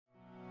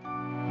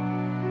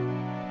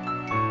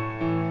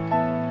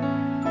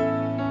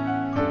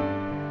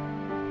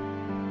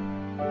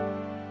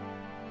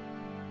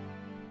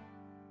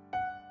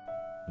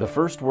The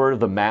first word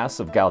of the Mass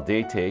of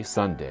Gaudete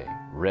Sunday,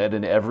 read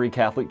in every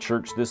Catholic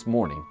church this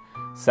morning,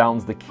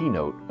 sounds the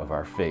keynote of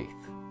our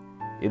faith.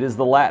 It is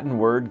the Latin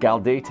word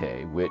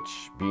gaudete,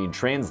 which, being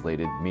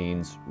translated,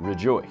 means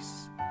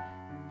rejoice.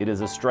 It is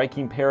a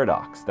striking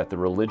paradox that the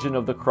religion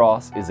of the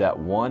cross is at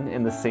one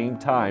and the same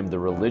time the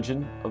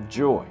religion of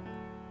joy.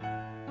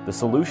 The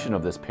solution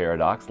of this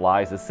paradox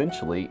lies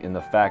essentially in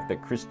the fact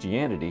that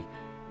Christianity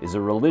is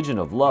a religion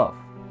of love,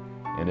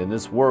 and in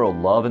this world,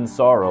 love and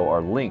sorrow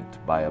are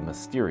linked by a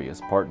mysterious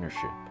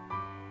partnership.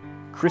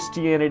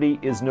 Christianity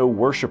is no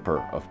worshiper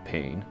of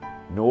pain,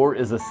 nor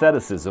is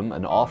asceticism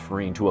an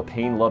offering to a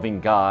pain-loving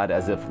God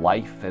as if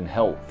life and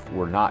health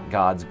were not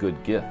God's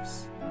good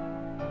gifts.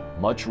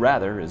 Much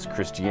rather is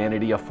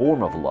Christianity a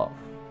form of love,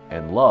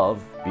 and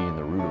love, being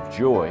the root of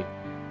joy,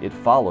 it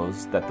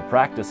follows that the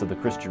practice of the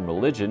Christian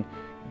religion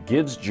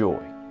gives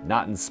joy,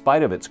 not in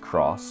spite of its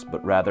cross,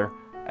 but rather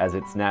as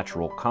its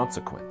natural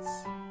consequence.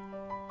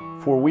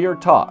 For we are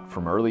taught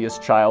from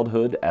earliest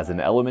childhood as an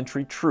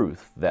elementary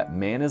truth that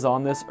man is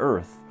on this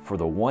earth for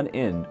the one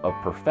end of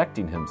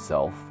perfecting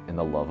himself in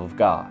the love of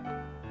God.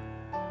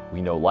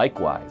 We know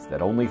likewise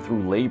that only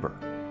through labor,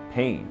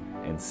 pain,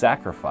 and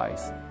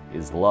sacrifice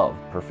is love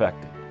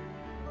perfected.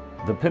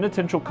 The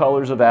penitential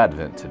colors of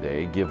Advent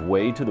today give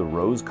way to the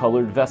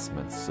rose-colored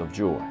vestments of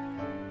joy.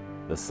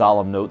 The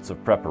solemn notes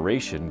of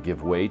preparation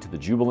give way to the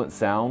jubilant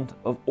sound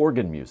of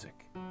organ music.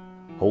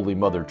 Holy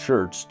Mother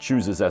Church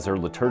chooses as her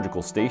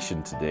liturgical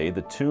station today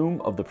the tomb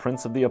of the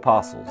Prince of the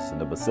Apostles in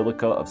the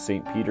Basilica of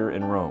St. Peter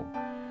in Rome,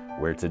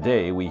 where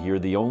today we hear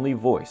the only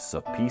voice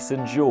of peace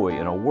and joy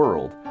in a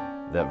world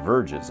that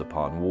verges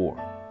upon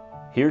war.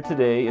 Here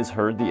today is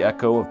heard the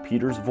echo of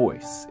Peter's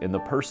voice in the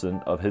person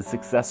of his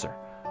successor,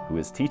 who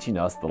is teaching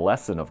us the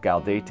lesson of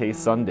Gaudete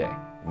Sunday,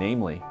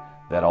 namely,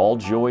 that all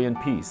joy and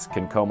peace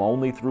can come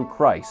only through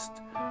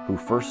Christ, who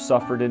first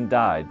suffered and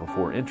died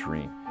before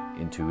entering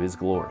into his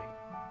glory.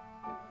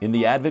 In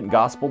the Advent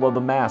Gospel of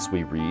the Mass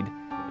we read,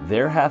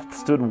 "There hath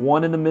stood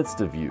one in the midst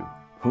of you,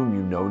 whom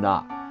you know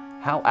not."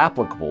 How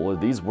applicable are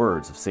these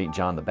words of St.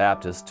 John the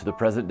Baptist to the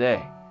present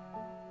day?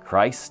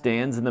 Christ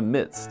stands in the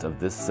midst of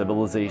this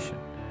civilization.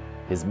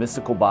 His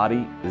mystical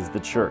body is the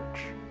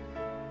Church.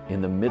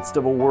 In the midst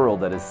of a world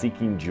that is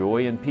seeking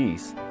joy and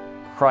peace,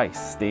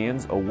 Christ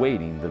stands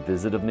awaiting the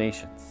visit of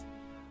nations.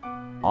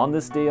 On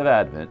this day of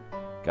Advent,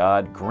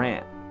 God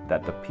grant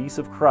that the peace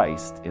of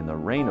Christ in the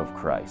reign of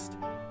Christ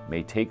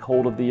may take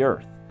hold of the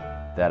earth,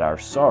 that our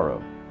sorrow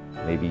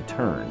may be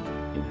turned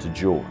into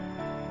joy.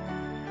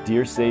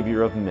 Dear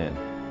Savior of men,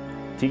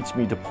 teach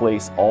me to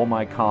place all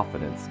my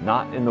confidence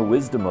not in the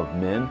wisdom of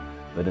men,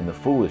 but in the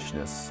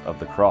foolishness of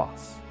the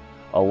cross.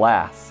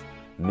 Alas,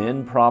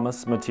 men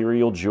promise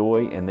material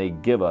joy, and they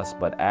give us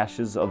but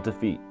ashes of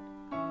defeat.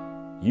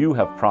 You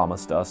have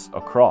promised us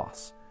a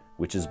cross,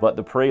 which is but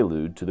the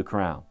prelude to the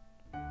crown.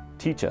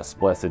 Teach us,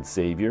 blessed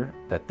Savior,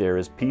 that there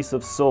is peace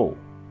of soul,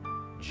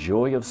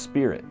 joy of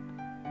spirit,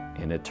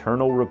 and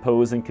eternal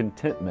repose and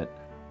contentment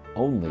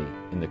only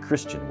in the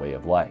Christian way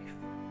of life.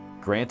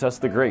 Grant us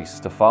the grace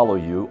to follow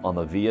you on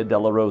the Via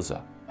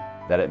Dolorosa,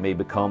 that it may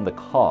become the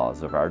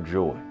cause of our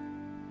joy.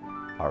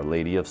 Our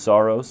Lady of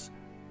Sorrows,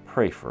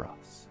 pray for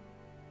us.